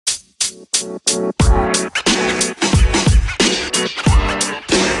Hi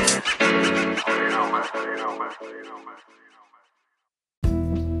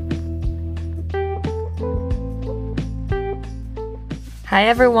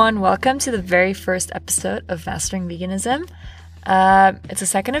everyone, welcome to the very first episode of Mastering Veganism. It's the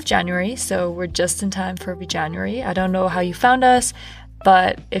 2nd of January, so we're just in time for Veganuary. I don't know how you found us,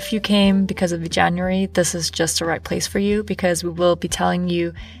 but if you came because of Veganuary, this is just the right place for you because we will be telling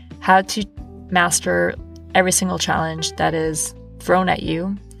you how to master every single challenge that is thrown at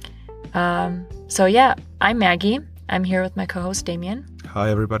you. So yeah, I'm Maggie. I'm here with my co-host Damien.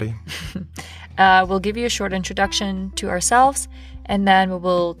 Hi everybody. We'll give you a short introduction to ourselves, and then we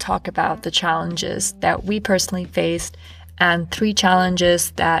will talk about the challenges that we personally faced and 3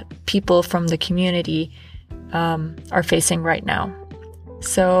 challenges that people from the community are facing right now.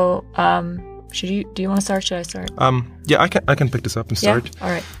 So, do you want to start? Should I start? Yeah, I can pick this up and start. Yeah? All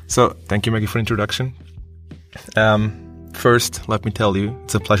right. So, thank you, Maggie, for the introduction. First, let me tell you,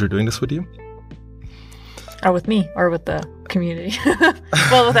 it's a pleasure doing this with you. Or with me, or with the community.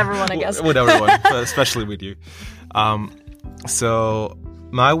 Well, with everyone, I guess. With everyone, especially with you. So,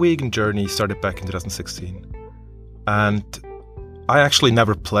 my vegan journey started back in 2016. And I actually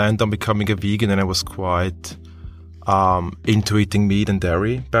never planned on becoming a vegan, and I was quite into eating meat and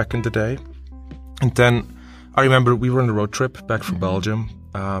dairy back in the day. And then I remember we were on a road trip back from Belgium,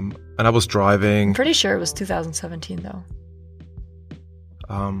 and I was driving. I'm pretty sure it was 2017, though.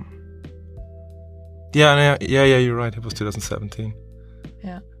 Yeah, you're right. It was 2017.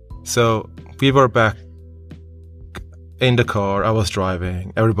 Yeah. So we were back in the car. I was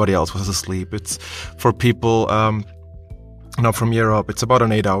driving. Everybody else was asleep. It's for people from Europe. It's about an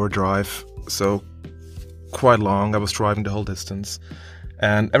 8-hour drive, so quite long. I was driving the whole distance,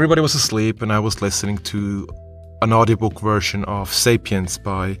 and everybody was asleep. And I was listening to an audiobook version of *Sapiens*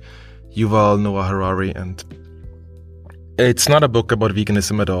 by Yuval Noah Harari, and it's not a book about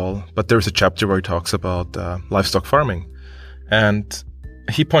veganism at all, but there's a chapter where he talks about livestock farming. And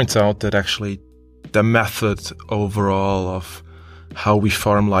he points out that actually the method overall of how we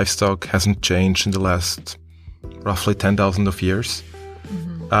farm livestock hasn't changed in the last roughly 10,000 of years.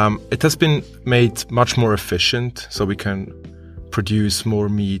 It has been made much more efficient, so we can produce more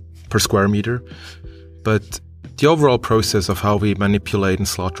meat per square meter. But the overall process of how we manipulate and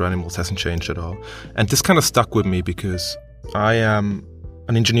slaughter animals hasn't changed at all. And this kind of stuck with me because I am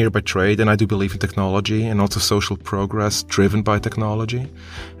an engineer by trade, and I do believe in technology and also social progress driven by technology.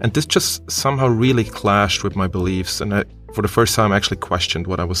 And this just somehow really clashed with my beliefs. And I, for the first time, actually questioned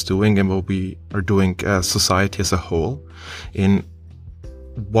what I was doing and what we are doing as society as a whole in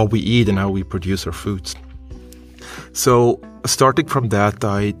what we eat and how we produce our foods. So starting from that,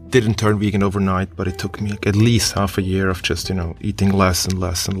 I didn't turn vegan overnight, but it took me at least half a year of just, eating less and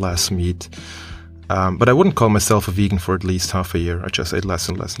less and less meat. But I wouldn't call myself a vegan for at least half a year. I just ate less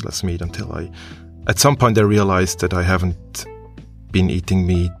and less and less meat until at some point I realized that I haven't been eating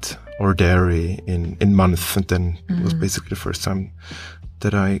meat or dairy in months. And then it was basically the first time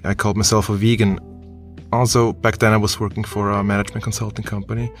that I called myself a vegan. Also, back then I was working for a management consulting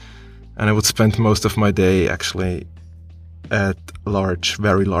company, and I would spend most of my day actually at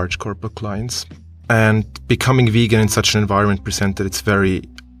very large corporate clients. And becoming vegan in such an environment presented its very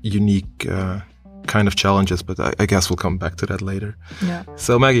unique kind of challenges, but I guess we'll come back to that later. Yeah.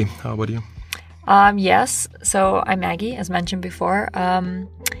 So Maggie, how about you? Yes. So I'm Maggie, as mentioned before.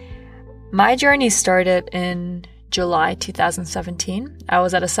 My journey started in July 2017. I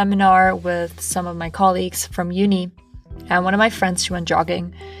was at a seminar with some of my colleagues from uni, and one of my friends, she went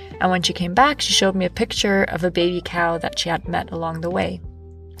jogging. And when she came back, she showed me a picture of a baby cow that she had met along the way.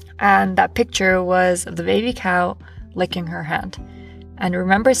 And that picture was of the baby cow licking her hand. And I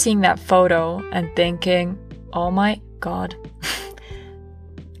remember seeing that photo and thinking, oh my God,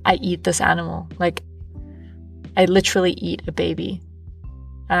 I eat this animal. Like, I literally eat a baby.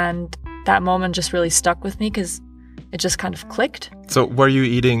 And that moment just really stuck with me because it just kind of clicked. So were you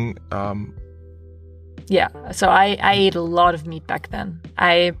eating... Yeah, so I ate a lot of meat back then.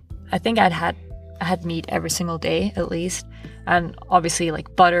 I think I had meat every single day at least. And obviously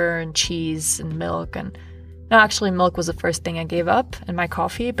like butter and cheese and milk. And no, actually milk was the first thing I gave up in my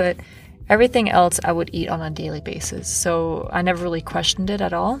coffee, but everything else I would eat on a daily basis. So I never really questioned it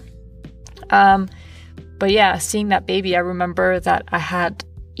at all. But yeah, seeing that baby, I remember that I had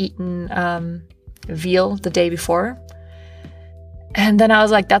eaten veal the day before. And then I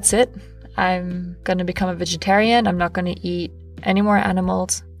was like, that's it. I'm going to become a vegetarian. I'm not going to eat any more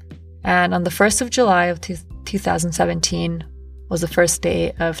animals. And on the 1st of July of 2017 was the first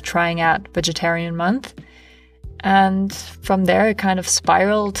day of trying out Vegetarian Month. And from there, it kind of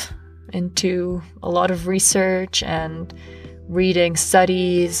spiraled into a lot of research and reading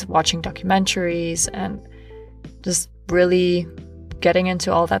studies, watching documentaries, and just really getting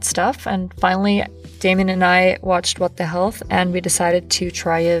into all that stuff. And finally, Damien and I watched What the Health, and we decided to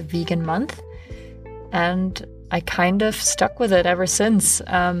try a vegan month. And I kind of stuck with it ever since.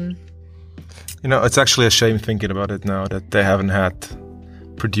 It's actually a shame thinking about it now that they haven't had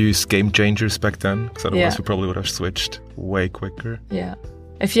produced Game Changers back then, because otherwise we probably would have switched way quicker. Yeah.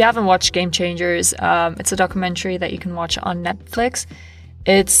 If you haven't watched Game Changers, it's a documentary that you can watch on Netflix.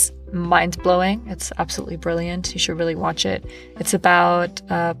 It's mind-blowing. It's absolutely brilliant. You should really watch it. It's about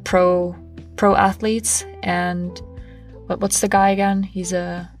pro athletes, and what's the guy again? He's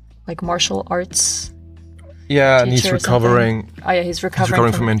a martial arts and he's recovering. Oh yeah, he's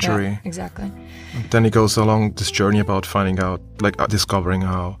recovering from injury. Yeah, exactly. Then he goes along this journey about finding out, discovering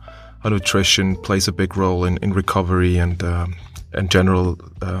how nutrition plays a big role in recovery and general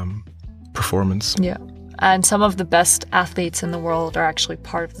performance. Yeah. And some of the best athletes in the world are actually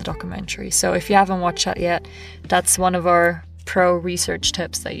part of the documentary. So if you haven't watched that yet, that's one of our pro research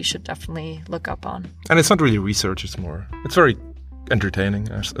tips that you should definitely look up on. And it's not really research, it's very entertaining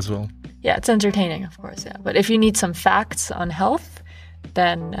as well. Yeah, it's entertaining, of course, yeah. But if you need some facts on health,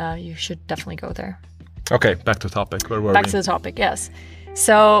 then you should definitely go there. Okay, back to the topic. Where were we? Back to the topic, yes.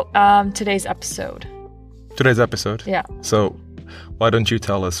 So today's episode. Yeah. So why don't you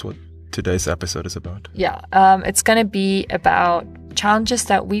tell us what today's episode is about? Yeah, it's going to be about challenges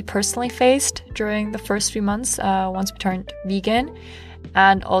that we personally faced during the first few months once we turned vegan.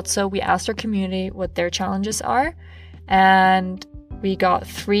 And also we asked our community what their challenges are. And we got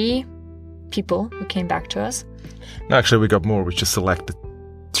 3 people who came back to us. No, actually, we got more. We just selected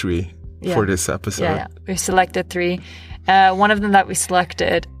 3 for this episode. Yeah, we selected 3. One of them that we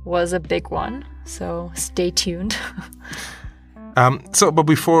selected was a big one. So stay tuned. But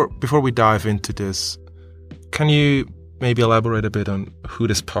before we dive into this, can you maybe elaborate a bit on who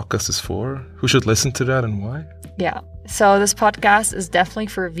this podcast is for? Who should listen to that and why? Yeah. So this podcast is definitely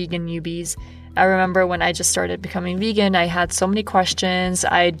for vegan newbies. I remember when I just started becoming vegan, I had so many questions.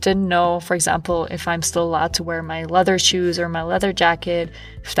 I didn't know, for example, if I'm still allowed to wear my leather shoes or my leather jacket,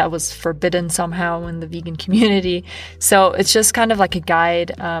 if that was forbidden somehow in the vegan community. So it's just kind of like a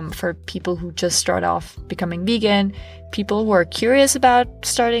guide for people who just start off becoming vegan, people who are curious about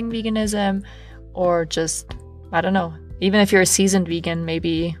starting veganism, or just, I don't know, even if you're a seasoned vegan,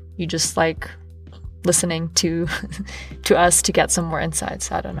 maybe you just like listening to us to get some more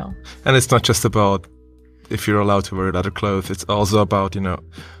insights. I don't know. And it's not just about if you're allowed to wear leather clothes. It's also about,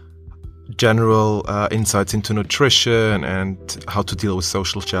 general insights into nutrition and how to deal with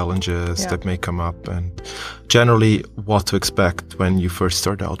social challenges that may come up, and generally what to expect when you first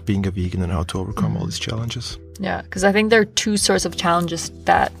start out being a vegan and how to overcome all these challenges. Yeah, because I think there are 2 sorts of challenges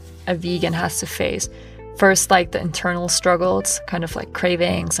that a vegan has to face. First, like the internal struggles, kind of like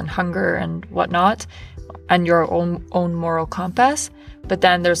cravings and hunger and whatnot, and your own moral compass. But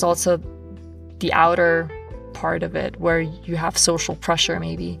then there's also the outer part of it where you have social pressure,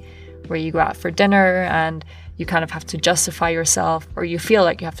 maybe, where you go out for dinner and you kind of have to justify yourself, or you feel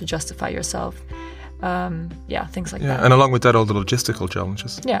like you have to justify yourself. Things like that. And along with that, all the logistical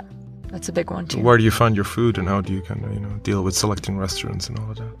challenges. Yeah, that's a big one too. Where do you find your food, and how do you kind of, deal with selecting restaurants and all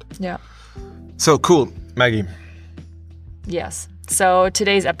of that? Yeah. So cool. Maggie. Yes. So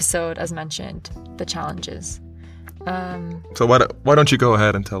today's episode, as mentioned, the challenges. So why don't you go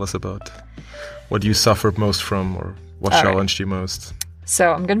ahead and tell us about what you suffered most from, or what challenged you most?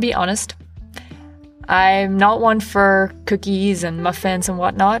 So I'm going to be honest. I'm not one for cookies and muffins and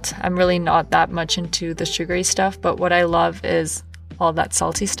whatnot. I'm really not that much into the sugary stuff, but what I love is all that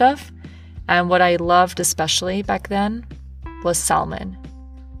salty stuff. And what I loved especially back then was salmon.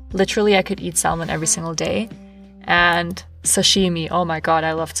 Literally, I could eat salmon every single day. And sashimi, oh my god,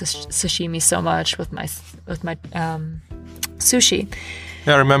 I love sashimi so much with my sushi.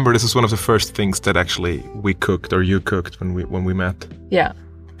 Yeah, I remember this is one of the first things that actually we cooked, or you cooked when we met. Yeah,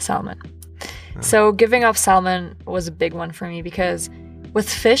 salmon. Yeah. So giving up salmon was a big one for me, because with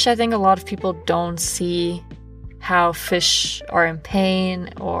fish, I think a lot of people don't see how fish are in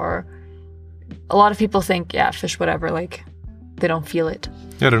pain, or a lot of people think, yeah, fish, whatever, like they don't feel it.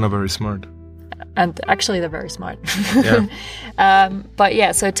 Yeah, they're not very smart. And actually, they're very smart. Yeah. But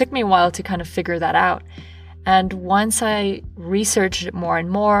yeah, so it took me a while to kind of figure that out. And once I researched it more and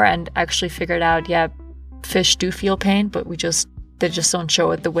more and actually figured out, yeah, fish do feel pain, but they just don't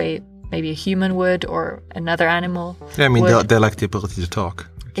show it the way maybe a human would or another animal Yeah, I mean, would. they lack the ability to talk.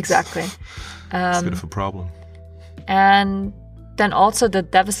 Exactly. It's a bit of a problem. And then also the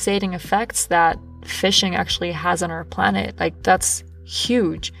devastating effects that fishing actually has on our planet. Like, that's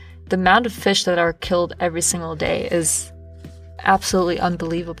huge. the amount of fish that are killed every single day is absolutely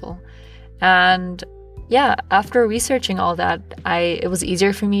unbelievable. And yeah, after researching all that, it was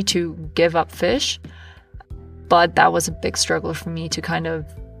easier for me to give up fish, but that was a big struggle for me to kind of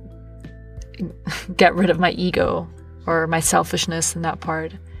get rid of my ego or my selfishness in that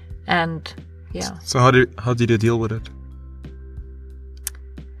part. And yeah. So how did you deal with it?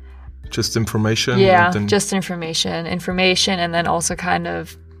 Just information? Yeah, just information, and then also kind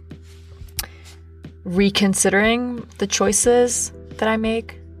of reconsidering the choices that I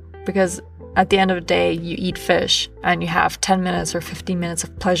make, because at the end of the day, you eat fish and you have 10 minutes or 15 minutes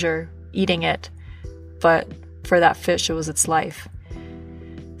of pleasure eating it, but for that fish, it was its life.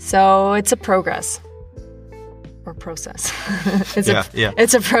 So it's a process. It's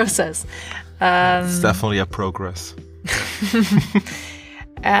a process. It's definitely a progress.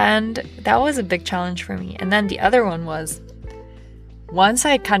 And that was a big challenge for me. And then the other one was, once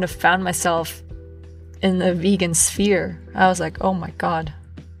I kind of found myself in the vegan sphere, I was like, oh my God,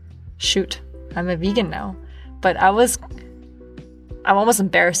 shoot, I'm a vegan now. But I'm almost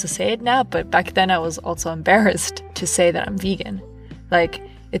embarrassed to say it now, but back then I was also embarrassed to say that I'm vegan. Like,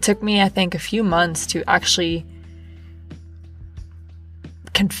 it took me, I think, a few months to actually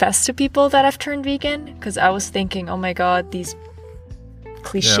confess to people that I've turned vegan, because I was thinking, oh my God, these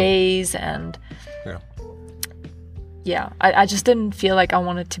cliches and I just didn't feel like I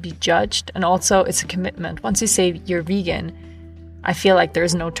wanted to be judged. And also, it's a commitment. Once you say you're vegan, I feel like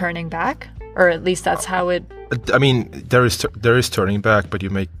there's no turning back, or at least that's how it... I mean, there is turning back, but you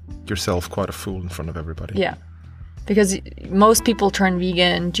make yourself quite a fool in front of everybody. Yeah, because most people turn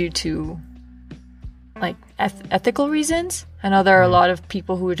vegan due to like ethical reasons. I know there are a lot of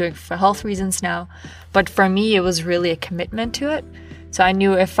people who are doing it for health reasons now, but for me, it was really a commitment to it. So I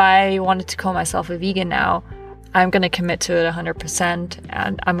knew if I wanted to call myself a vegan now, I'm going to commit to it 100%,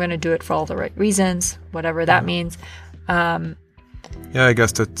 and I'm going to do it for all the right reasons, whatever that means. Yeah, I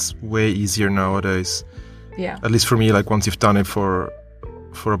guess that's way easier nowadays. Yeah. At least for me, like once you've done it for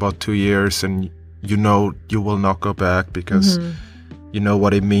about 2 years and you know you will not go back because you know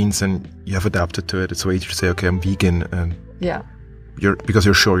what it means and you have adapted to it, it's way easier to say, okay, I'm vegan, and because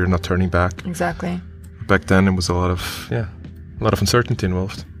you're sure you're not turning back. Exactly. Back then it was a lot of uncertainty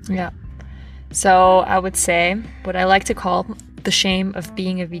involved. Yeah. So I would say what I like to call the shame of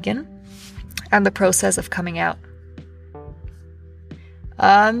being a vegan and the process of coming out.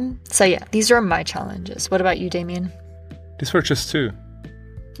 So yeah, these are my challenges. What about you, Damien? These were just 2.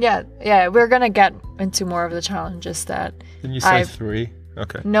 Yeah, we're gonna get into more of the challenges that... Didn't you say 3?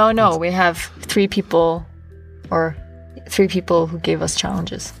 Okay. No, we have 3 people who gave us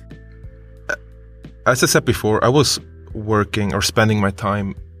challenges. As I said before, I was working or spending my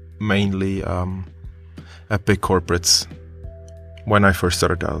time mainly at big corporates when I first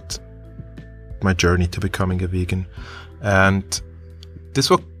started out my journey to becoming a vegan. And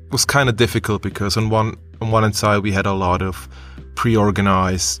this was kind of difficult because on one hand side we had a lot of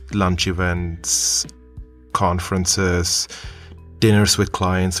pre-organized lunch events, conferences, dinners with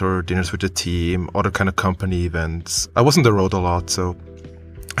clients or dinners with the team, other kind of company events. I was on the road a lot, so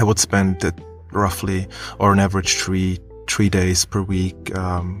I would spend it roughly, or on average, three days per week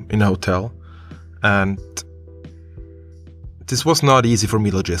in a hotel. And this was not easy for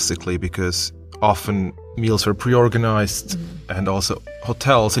me logistically because often meals were pre-organized and also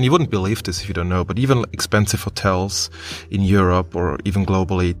hotels, and you wouldn't believe this if you don't know, but even expensive hotels in Europe or even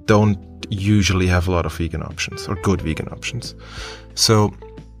globally don't usually have a lot of vegan options or good vegan options. So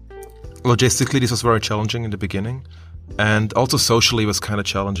logistically this was very challenging in the beginning, and also socially it was kind of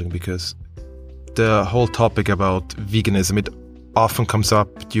challenging because the whole topic about veganism, it often comes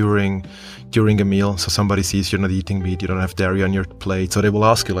up during a meal. So somebody sees you're not eating meat, you don't have dairy on your plate, so they will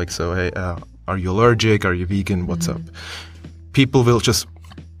ask you like, so hey, are you allergic? Are you vegan? What's up? People will just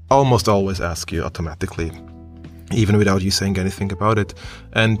almost always ask you automatically, even without you saying anything about it.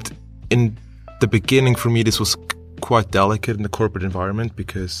 And in the beginning for me, this was quite delicate in the corporate environment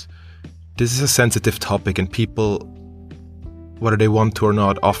because this is a sensitive topic and people, whether they want to or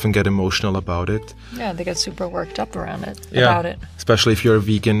not, often get emotional about it. Yeah, they get super worked up around it, about it. Especially if you're a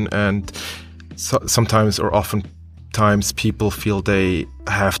vegan, and sometimes or oftentimes people feel they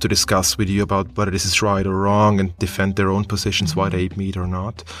have to discuss with you about whether this is right or wrong and defend their own positions why they eat meat or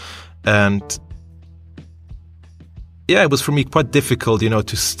not. And yeah, it was for me quite difficult,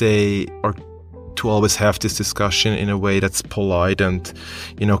 to stay or to always have this discussion in a way that's polite and,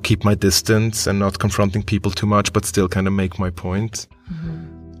 keep my distance and not confronting people too much, but still kind of make my point.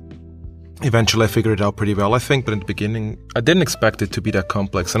 eventually I figured it out pretty well, I think. But in the beginning, I didn't expect it to be that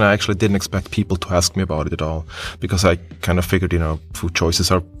complex. And I actually didn't expect people to ask me about it at all. Because I kind of figured, food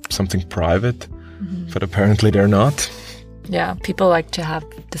choices are something private. But apparently they're not. Yeah, people like to have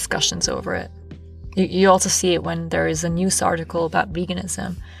discussions over it. You also see it when there is a news article about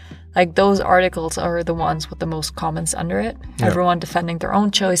veganism. Like, those articles are the ones with the most comments under it. Yeah. Everyone defending their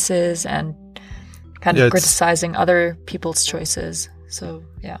own choices and kind of criticizing other people's choices. So,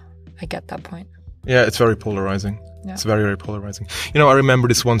 yeah, I get that point. Yeah, it's very polarizing. Yeah. It's very, very polarizing. I remember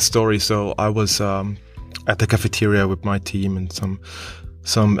this one story. So I was at the cafeteria with my team and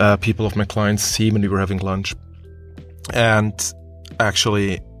some people of my client's team, and we were having lunch. And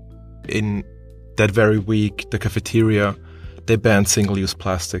actually, in that very week, the cafeteria, they banned single-use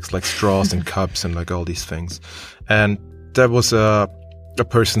plastics like straws and cups and like all these things. And there was a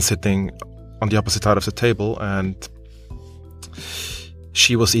person sitting on the opposite side of the table, and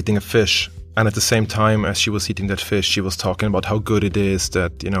she was eating a fish. And at the same time as she was eating that fish, she was talking about how good it is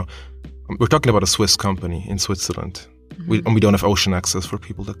that, we're talking about a Swiss company in Switzerland. We don't have ocean access for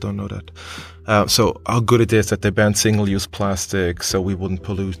people that don't know that. So how good it is that they banned single-use plastics so we wouldn't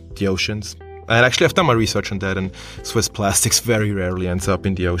pollute the oceans. And actually, I've done my research on that, and Swiss plastics very rarely ends up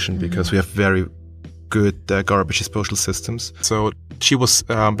in the ocean because we have very good garbage disposal systems. So she was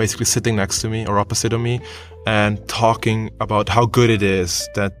basically sitting next to me or opposite of me and talking about how good it is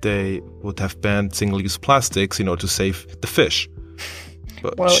that they would have banned single-use plastics, to save the fish.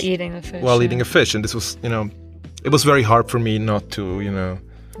 But while eating the fish. While eating a fish. And this was, it was very hard for me not to,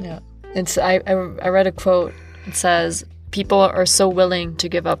 Yeah. I read a quote. It says, people are so willing to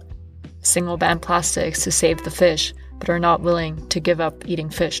give up single-ban plastics to save the fish, but are not willing to give up eating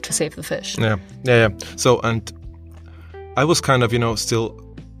fish to save the fish. Yeah. So, and I was kind of,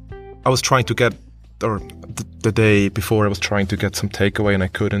 I was trying to get, or the day before I was trying to get some takeaway and I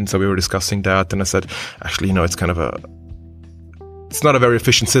couldn't. So we were discussing that, and I said, actually, it's kind of it's not a very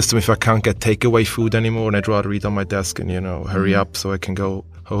efficient system if I can't get takeaway food anymore, and I'd rather eat on my desk and, hurry up so I can go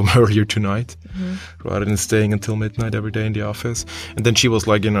home earlier tonight rather than staying until midnight every day in the office. And then she was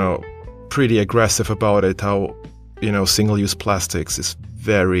like, pretty aggressive about it, how, single-use plastics is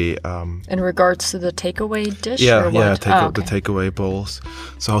very... in regards to the takeaway dish? Yeah, or what? the takeaway bowls.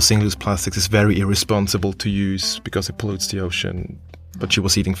 So how single-use plastics is very irresponsible to use because it pollutes the ocean. But she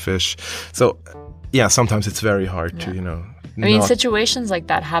was eating fish. So, yeah, sometimes it's very hard to, situations like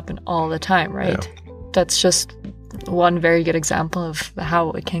that happen all the time, right? Yeah. That's just one very good example of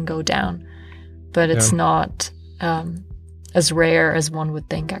how it can go down. But it's not as rare as one would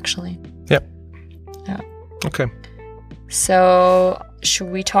think, actually. Yeah. Okay. So, should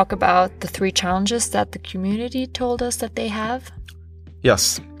we talk about the 3 challenges that the community told us that they have?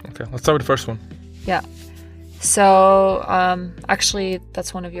 Yes. Okay, let's start with the first one. Yeah. So, actually,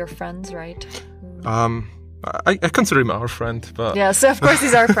 that's one of your friends, right? I consider him our friend, but... Yeah, so of course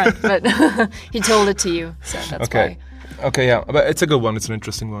he's our friend, but he told it to you, so that's why. Okay, yeah, but it's a good one. It's an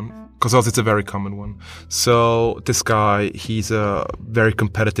interesting one, because also it's a very common one. So this guy, he's a very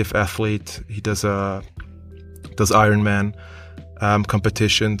competitive athlete. He does Ironman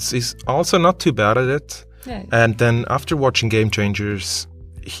competitions. He's also not too bad at it. Yeah. And then after watching Game Changers,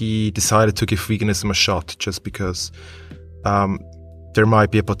 he decided to give veganism a shot just because there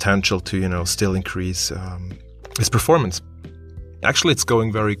might be a potential to, still increase his performance. Actually, it's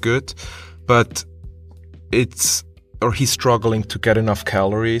going very good, but he's struggling to get enough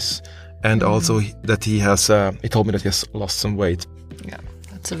calories, and also that he told me that he has lost some weight. Yeah,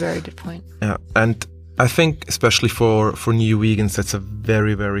 that's a very good point. Yeah, and I think especially for new vegans, that's a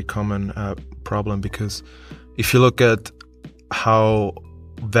very, very common problem, because if you look at how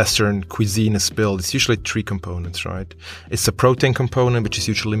Western cuisine is built, it's usually 3 components, right? It's the protein component, which is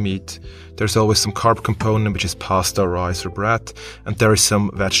usually meat. There's always some carb component, which is pasta, rice, or bread. And there is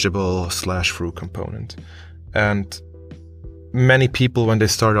some vegetable/fruit component. And many people, when they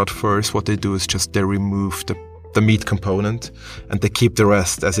start out first, what they do is just they remove the meat component and they keep the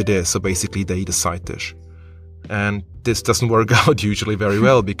rest as it is. So basically they eat a side dish. And this doesn't work out usually very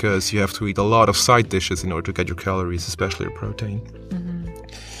well because you have to eat a lot of side dishes in order to get your calories, especially your protein.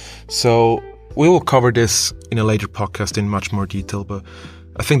 So we will cover this in a later podcast in much more detail, but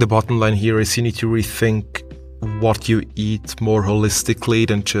I think the bottom line here is you need to rethink what you eat more holistically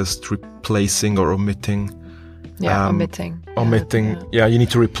than just replacing or omitting. Yeah, omitting. Yeah, you need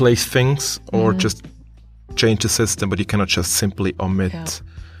to replace things or just change the system, but you cannot just simply omit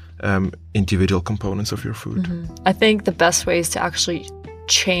individual components of your food. I think the best way is to actually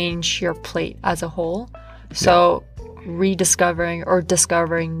change your plate as a whole. So rediscovering or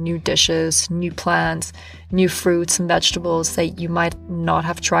discovering new dishes, new plants, new fruits and vegetables that you might not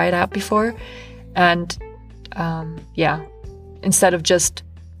have tried out before. And instead of just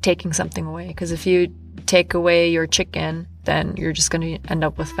taking something away. Because if you take away your chicken, then you're just going to end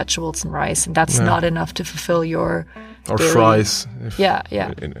up with vegetables and rice, and that's not enough to fulfill your or daily... fries.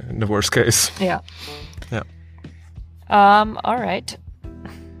 In the worst case. Yeah. Yeah. All right.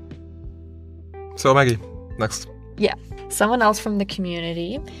 So Maggie, next. Yeah. Someone else from the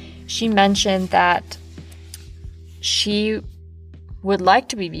community, she mentioned that she would like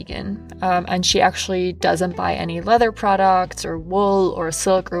to be vegan, and she actually doesn't buy any leather products or wool or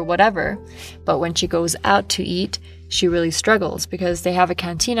silk or whatever. But when she goes out to eat, she really struggles because they have a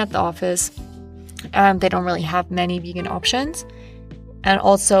canteen at the office and they don't really have many vegan options. And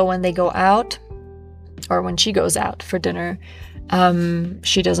also when they go out, or when she goes out for dinner,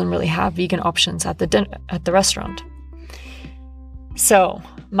 she doesn't really have vegan options at the restaurant. So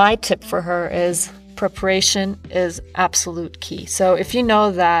my tip for her is preparation is absolute key. So if you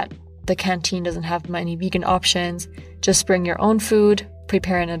know that the canteen doesn't have many vegan options, just bring your own food,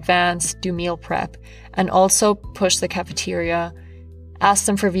 prepare in advance, do meal prep, and also push the cafeteria, ask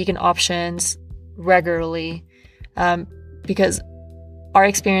them for vegan options regularly, because our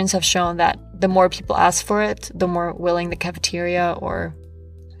experience have shown that the more people ask for it, the more willing the cafeteria or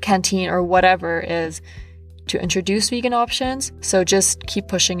canteen or whatever is to introduce vegan options. So just keep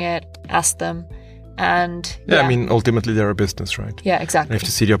pushing it, ask them. And I mean, ultimately they're a business, right? Yeah, exactly. And if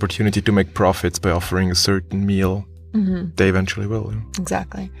they see the opportunity to make profits by offering a certain meal, they eventually will.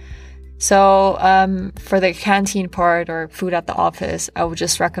 Exactly. So for the canteen part or food at the office, I would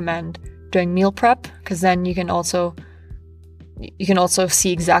just recommend doing meal prep, because then you can also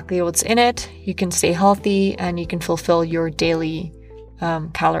see exactly what's in it. You can stay healthy and you can fulfill your daily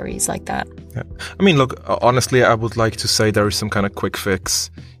calories like that. Yeah. I mean, look, honestly, I would like to say there is some kind of quick fix,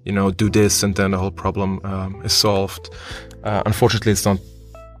 do this and then the whole problem is solved. Unfortunately, it's not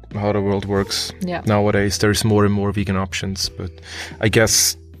how the world works nowadays. There's more and more vegan options, but I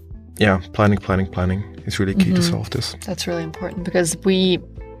guess, planning is really key to solve this. That's really important, because we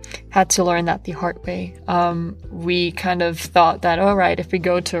had to learn that the hard way. We kind of thought that, all right, if we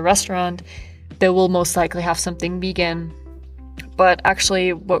go to a restaurant, they will most likely have something vegan. But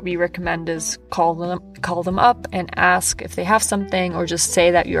actually, what we recommend is call them up and ask if they have something, or just say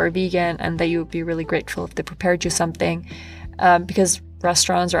that you're a vegan and that you would be really grateful if they prepared you something, because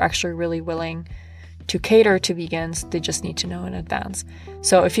restaurants are actually really willing to cater to vegans. They just need to know in advance.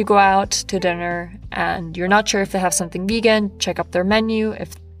 So if you go out to dinner and you're not sure if they have something vegan, check up their menu.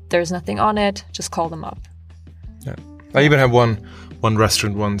 If there's nothing on it, just call them up. Yeah, I even have one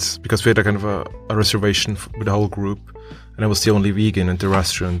restaurant once, because we had a kind of a reservation with the whole group, and I was the only vegan in the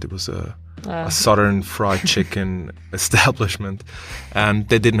restaurant. It was a southern fried chicken establishment, and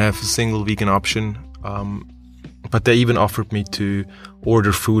they didn't have a single vegan option. But they even offered me to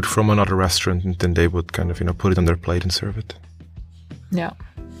order food from another restaurant, and then they would kind of put it on their plate and serve it. Yeah.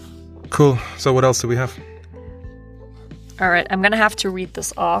 Cool. So what else do we have? All right, I'm gonna have to read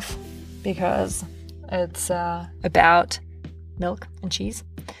this off because it's about milk and cheese.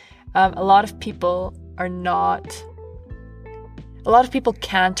 A lot of people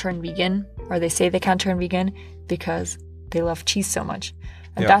can't turn vegan, or they say they can't turn vegan because they love cheese so much.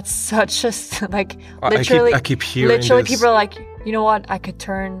 And that's such a, like, literally, I keep hearing literally this. People are like, you know what, I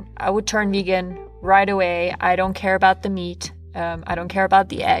would turn vegan right away. I don't care about the meat. I don't care about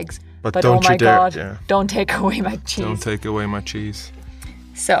the eggs. But oh my God, don't take away my cheese. Don't take away my cheese.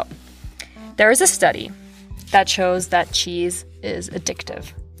 So, there is a study that shows that cheese is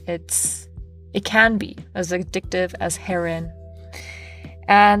addictive. It can be as addictive as heroin.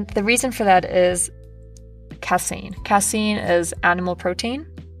 And the reason for that is casein. Casein is animal protein,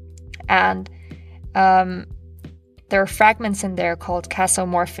 and there are fragments in there called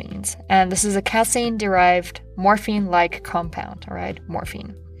casomorphins. And this is a casein-derived morphine-like compound, all right,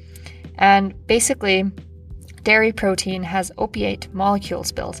 morphine. And basically, dairy protein has opiate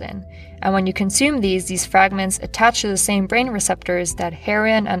molecules built in. And when you consume these fragments attach to the same brain receptors that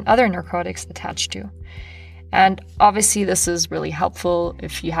heroin and other narcotics attach to. And obviously this is really helpful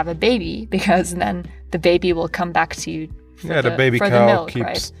if you have a baby, because then the baby will come back to you for the milk,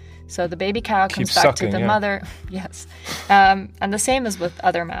 right? So the baby cow comes back to the mother. Yes. And the same is with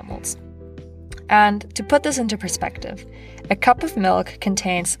other mammals. And to put this into perspective, a cup of milk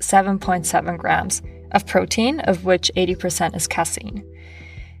contains 7.7 grams of protein, of which 80% is casein.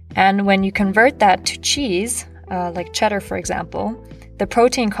 And when you convert that to cheese, like cheddar, for example, the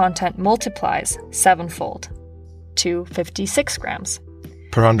protein content multiplies 7-fold to 56 grams.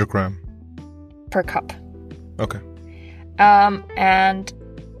 Per 100 gram? Per cup. Okay. And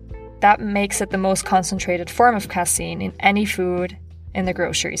that makes it the most concentrated form of casein in any food in the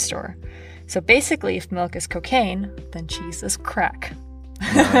grocery store. So basically, if milk is cocaine, then cheese is crack.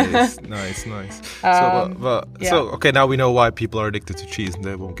 Nice. So okay, now we know why people are addicted to cheese and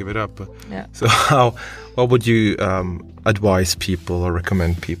they won't give it up. Yeah. So what would you advise people or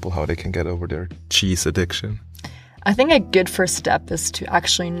recommend people how they can get over their cheese addiction? I think a good first step is to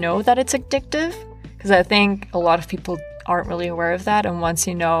actually know that it's addictive, because I think a lot of people aren't really aware of that. And once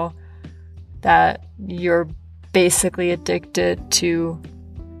you know that you're basically addicted to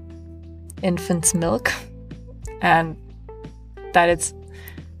infant's milk, and that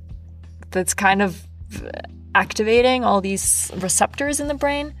that's kind of activating all these receptors in the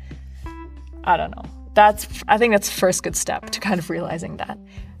brain, I don't know. I think that's the first good step to kind of realizing that.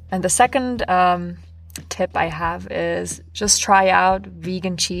 And the second tip I have is just try out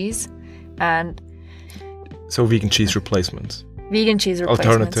vegan cheese. And so vegan cheese replacements. Vegan cheese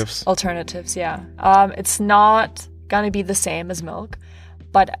replacements. Alternatives, yeah. It's not going to be the same as milk,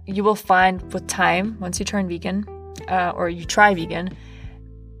 but you will find with time, once you turn vegan, or you try vegan,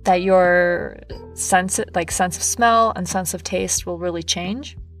 that your sense of smell and sense of taste will really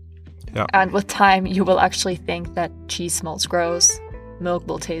change. Yeah. And with time, you will actually think that cheese smells gross, milk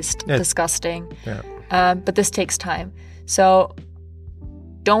will taste disgusting. Yeah. But this takes time. So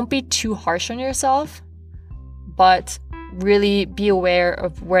don't be too harsh on yourself, but really be aware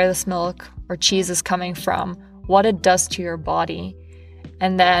of where this milk or cheese is coming from, what it does to your body,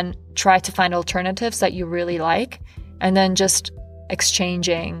 and then try to find alternatives that you really like, and then just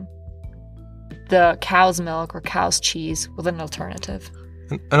exchanging the cow's milk or cow's cheese with an alternative.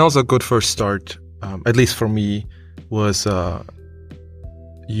 And also a good first start, at least for me, was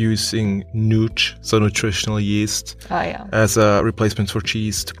using Nooch, so nutritional yeast, as a replacement for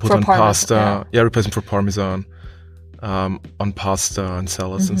cheese to put on pasta. Yeah, replacement for Parmesan on pasta and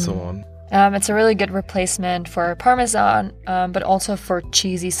salads and so on. It's a really good replacement for Parmesan, but also for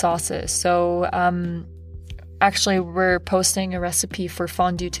cheesy sauces. So actually, we're posting a recipe for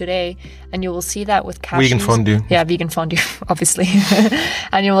fondue today, and you will see that with cashews. Vegan fondue. Yeah, vegan fondue, obviously.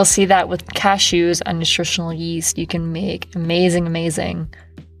 And you will see that with cashews and nutritional yeast, you can make amazing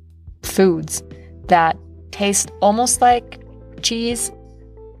foods that taste almost like cheese,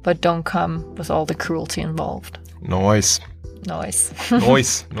 but don't come with all the cruelty involved. Noise and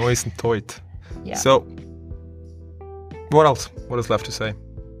toit. Yeah. So, what else? What is left to say?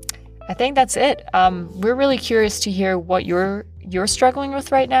 I think that's it. We're really curious to hear what you're struggling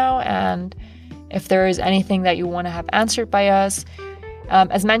with right now, and if there is anything that you want to have answered by us.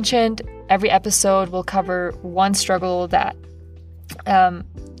 As mentioned, every episode will cover one struggle that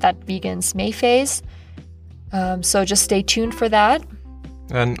vegans may face. So just stay tuned for that.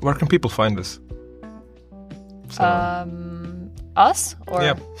 And where can people find us? Us? Or?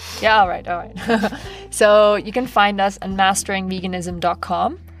 Yeah, all right. So you can find us at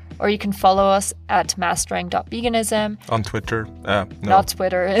masteringveganism.com, or you can follow us at mastering.veganism. On Twitter. No. Not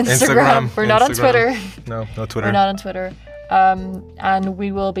Twitter. Instagram. We're not on Twitter. No, not Twitter. We're not on Twitter. And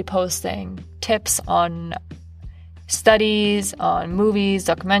we will be posting tips on studies, on movies,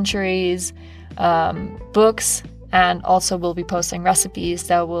 documentaries, books, and also we'll be posting recipes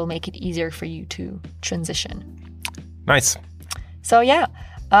that will make it easier for you to transition. Nice. So yeah,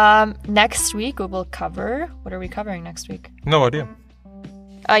 next week we will cover... What are we covering next week? No idea.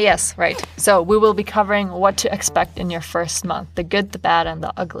 Yes, right. So we will be covering what to expect in your first month. The good, the bad, and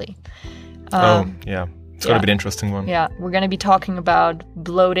the ugly. Yeah. It's going to be an interesting one. Yeah, we're going to be talking about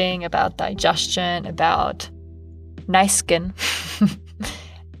bloating, about digestion, about nice skin,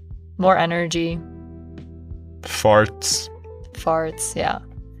 more energy. Farts, yeah.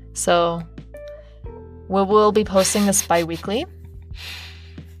 So we will be posting this bi-weekly.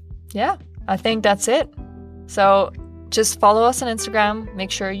 Yeah, I think that's it. So just follow us on Instagram.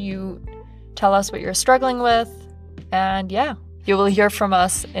 Make sure you tell us what you're struggling with. And yeah, you will hear from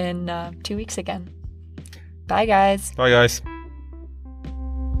us in 2 weeks again. Bye, guys. Bye, guys.